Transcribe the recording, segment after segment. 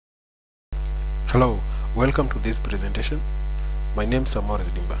Hello, welcome to this presentation. My name is Morris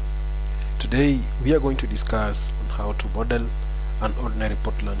Dimba. Today we are going to discuss on how to model an ordinary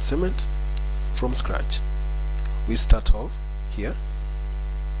Portland cement from scratch. We start off here.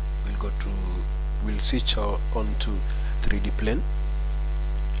 We'll switch on to 3D plane.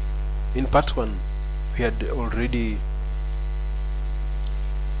 In part 1 we had already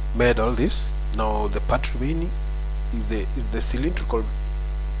made all this. Now the part remaining is the cylindrical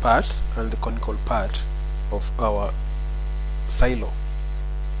part and the conical part of our silo.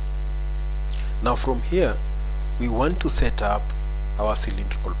 Now from here we want to set up our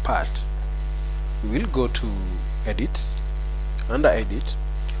cylindrical part. We will go to edit. Under edit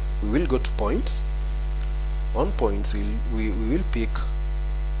we will go to points. On points we will pick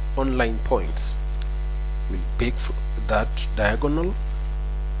online points. We'll pick that diagonal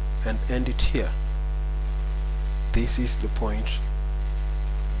and end it here. This is the point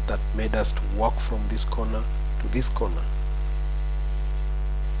that made us to walk from this corner to this corner.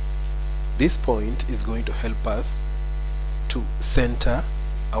 This point is going to help us to center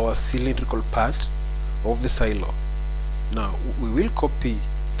our cylindrical part of the silo. Now we will copy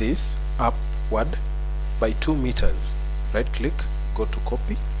this upward by 2 meters. Right click, go to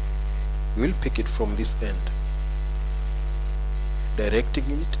copy. We will pick it from this end,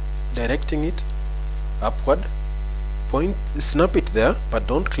 directing it upward. Point, snap it there, but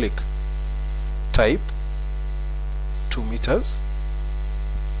don't click. Type 2 meters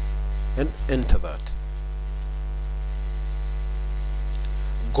and enter that.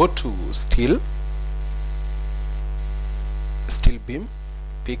 Go to steel beam,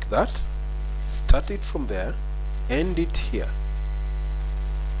 pick that, start it from there, end it here,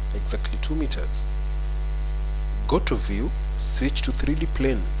 exactly 2 meters. Go to view, switch to 3D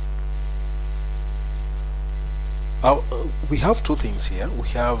plane. We have two things here. We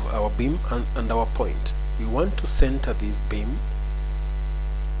have our beam and our point. We want to center this beam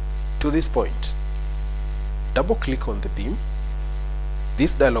to this point. Double click on the beam.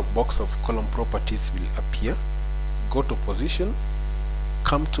 This dialog box of column properties will appear. Go to position,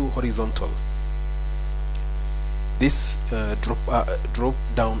 come to horizontal. This drop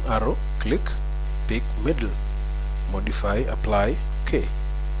down arrow, click, pick middle, modify, apply, OK.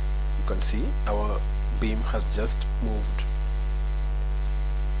 You can see our beam has just moved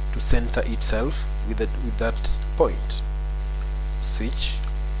to center itself with that point. Switch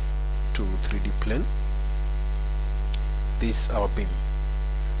to 3D plane. This is our beam.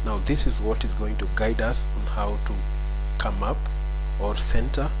 Now this is what is going to guide us on how to come up or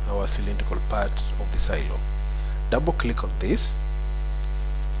center our cylindrical part of the silo. Double click on this.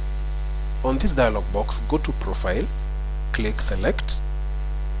 On this dialog box, go to profile, click select.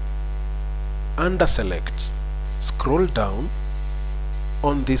 Under select, scroll down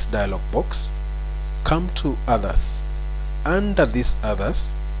on this dialog box, come to others. Under this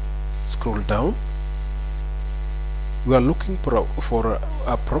others, scroll down. We are looking for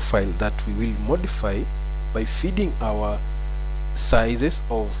a profile that we will modify by feeding our sizes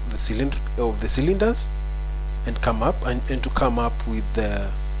of the cylinders and come up and to come up with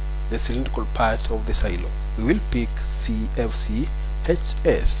the cylindrical part of the silo. We will pick CFC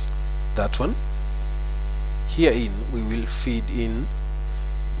HS, that one. Herein we will feed in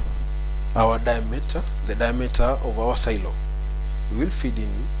our diameter, the diameter of our silo. We will feed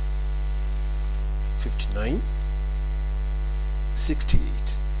in 59,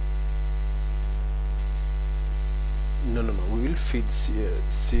 68. No, we will feed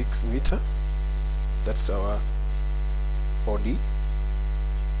 6 meter. That's our body.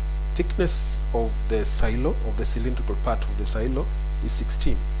 Thickness of the silo, of the cylindrical part of the silo, is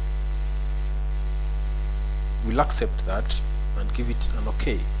 16. We'll accept that and give it an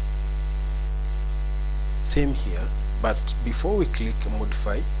OK. Same here, but before we click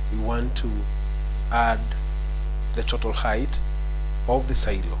modify, we want to add the total height of the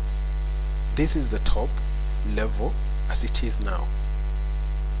silo. This is the top level as it is now,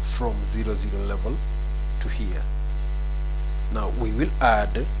 from 0 level to here. Now we will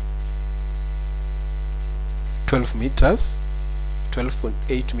add 12 meters,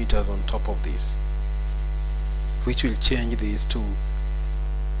 12.8 meters on top of this, which will change this to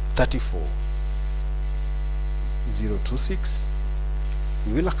 34,026.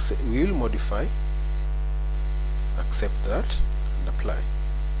 We will modify, accept that and apply.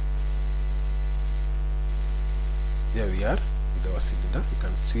 There we are with our cylinder. You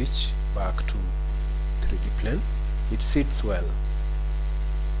can switch back to 3D plane. It sits well.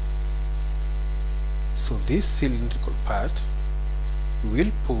 So this cylindrical part we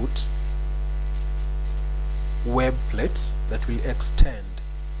will put web plates that will extend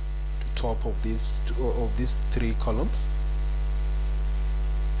to top of these three columns,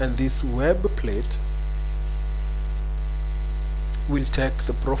 and this web plate will take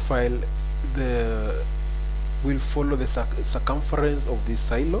the profile, will follow the circumference of this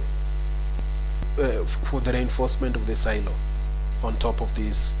silo for the reinforcement of the silo on top of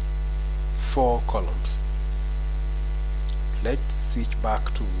these 4 columns. Let's switch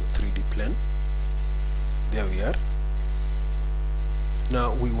back to 3D plane. There we are.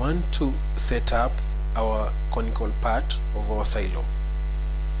 Now we want to set up our conical part of our silo.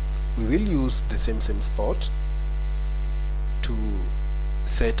 We will use the same spot to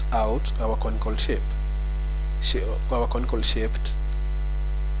set out our conical shaped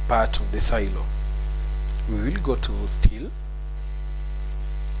part of the silo. We will go to steel.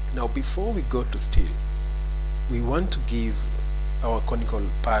 Now before we go to steel, we want to give our conical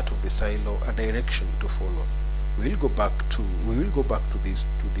part of the silo a direction to follow. We will go back to this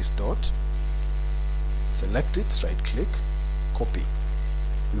dot, select it, right click, copy.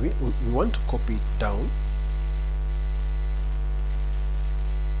 We want to copy it down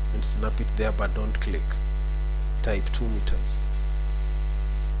and snap it there, but don't click. Type 2 meters.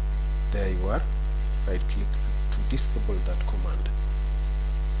 There you are. Right click to disable that command.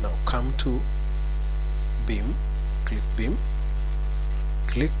 Now come to beam,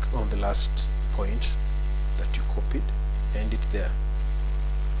 click on the last point that you copied, end it there.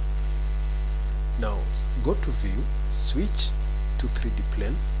 Now go to view, switch to 3D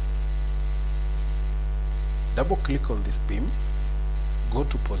plane, double click on this beam, go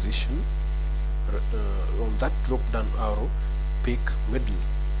to position, on that drop down arrow pick middle,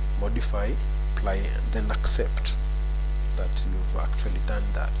 modify, apply, and then accept that you've actually done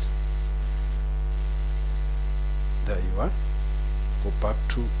that. There you are. Go back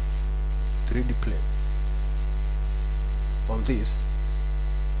to 3D plane. On this,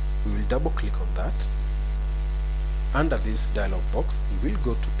 we will double click on that. Under this dialog box, we will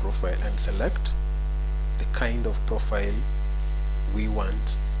go to profile and select the kind of profile we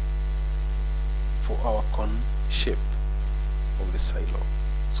want for our cone shape of the silo.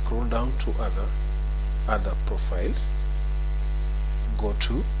 Scroll down to other profiles, go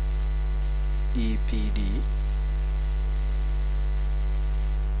to EPD.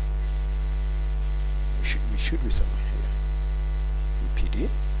 We should be somewhere here. EPD,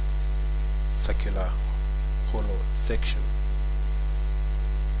 circular hollow section.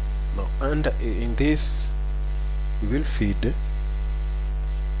 Now in this, we will feed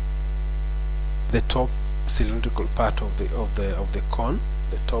the top cylindrical part of the cone,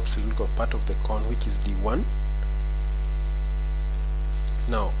 the top cylindrical part of the cone, which is D1.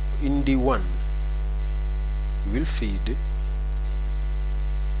 Now in D1, we will feed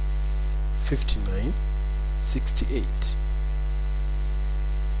 5968.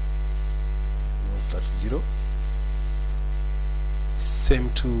 Move that 0. Same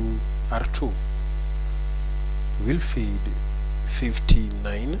to R2. We will feed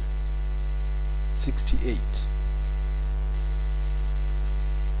 5968.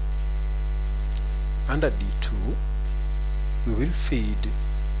 Under D2, we will feed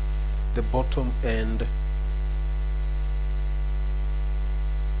the bottom end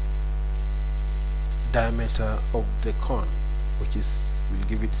diameter of the cone, which is, we'll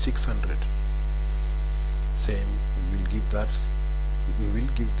give it 600. Same, we will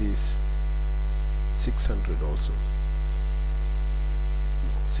give this 600 also.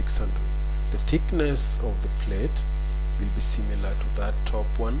 600. The thickness of the plate will be similar to that top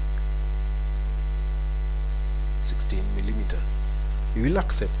one, 16 millimeter. We will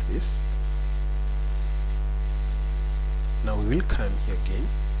accept this. Now we will come here again.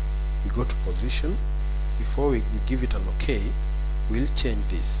 We go to position. Before we give it an OK, we'll change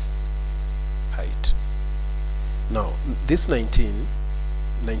this height. Now this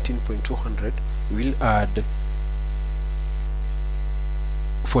 19.200, we'll add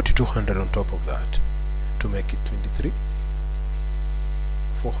 4200 on top of that to make it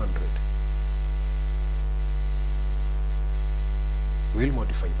 23,400. We'll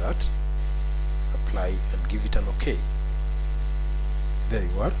modify that, apply, and give it an OK. There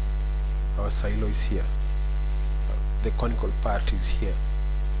you are. Our silo is here. The conical part is here.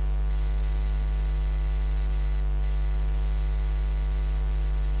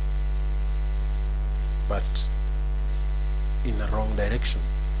 But in a wrong direction.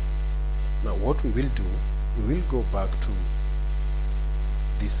 Now what we will do, we will go back to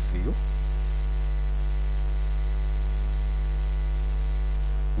this view.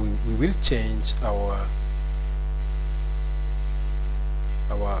 We will change our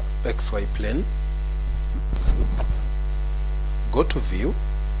XY plane. Go to view,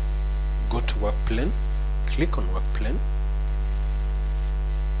 go to work plane, click on work plane,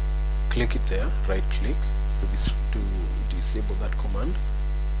 click it there, right click to disable that command,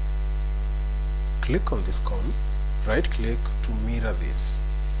 click on this cone, right click to mirror this,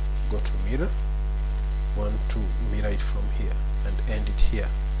 go to mirror, want to mirror it from here and end it here,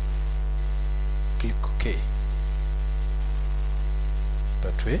 click OK.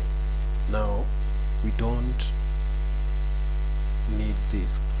 That way now we don't need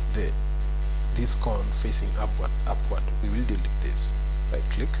this cone facing upward. We will delete this, right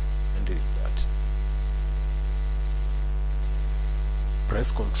click and delete that.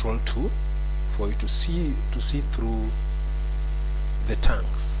 Press Ctrl 2 for you to see through the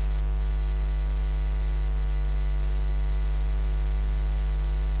tanks.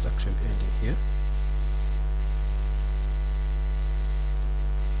 It's actually ending here.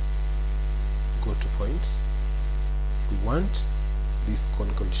 Go to points. We want this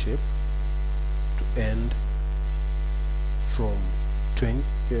conical shape to end from 2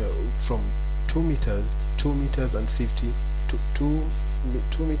 meters and 50 to 2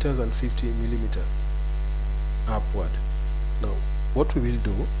 meters and 50 millimeter upward. Now what we will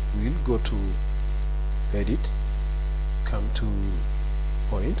do, we will go to edit, come to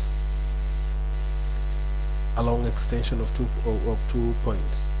points, along extension of 2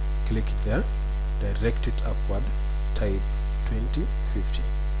 points, click it there, direct it upward, type 2050,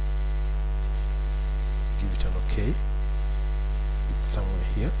 give it an OK. It's somewhere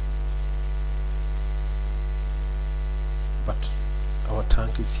here, but our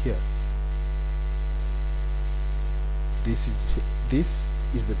tank is here. This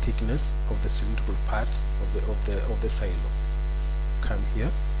is the thickness of the cylindrical part of the silo. Come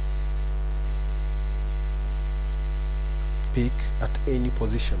here, pick at any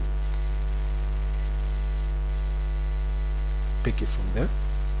position, pick it from there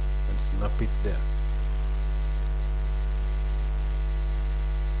and snap it there.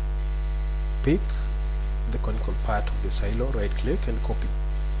 Pick the conical part of the silo, right click and copy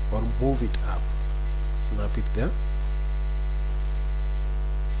or move it up, snap it there,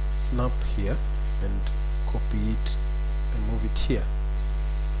 snap here and copy it and move it here.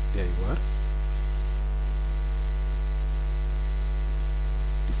 There you are.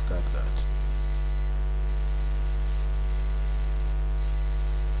 Discard that.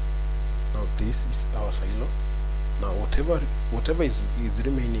 Now this is our silo. Now whatever is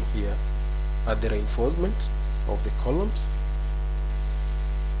remaining here are the reinforcement of the columns,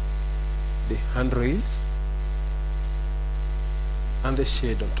 the handrails and the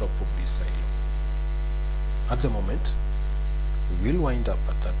shade on top of this silo. At the moment we will wind up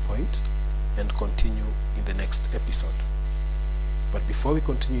at that point and continue in the next episode. But before we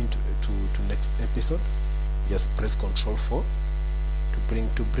continue to next episode, just press Ctrl 4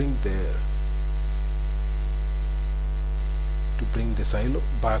 to bring the silo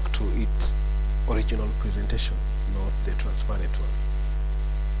back to its original presentation, not the transparent one.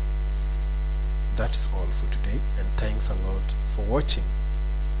 That is all for today, and thanks a lot for watching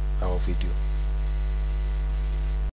our video.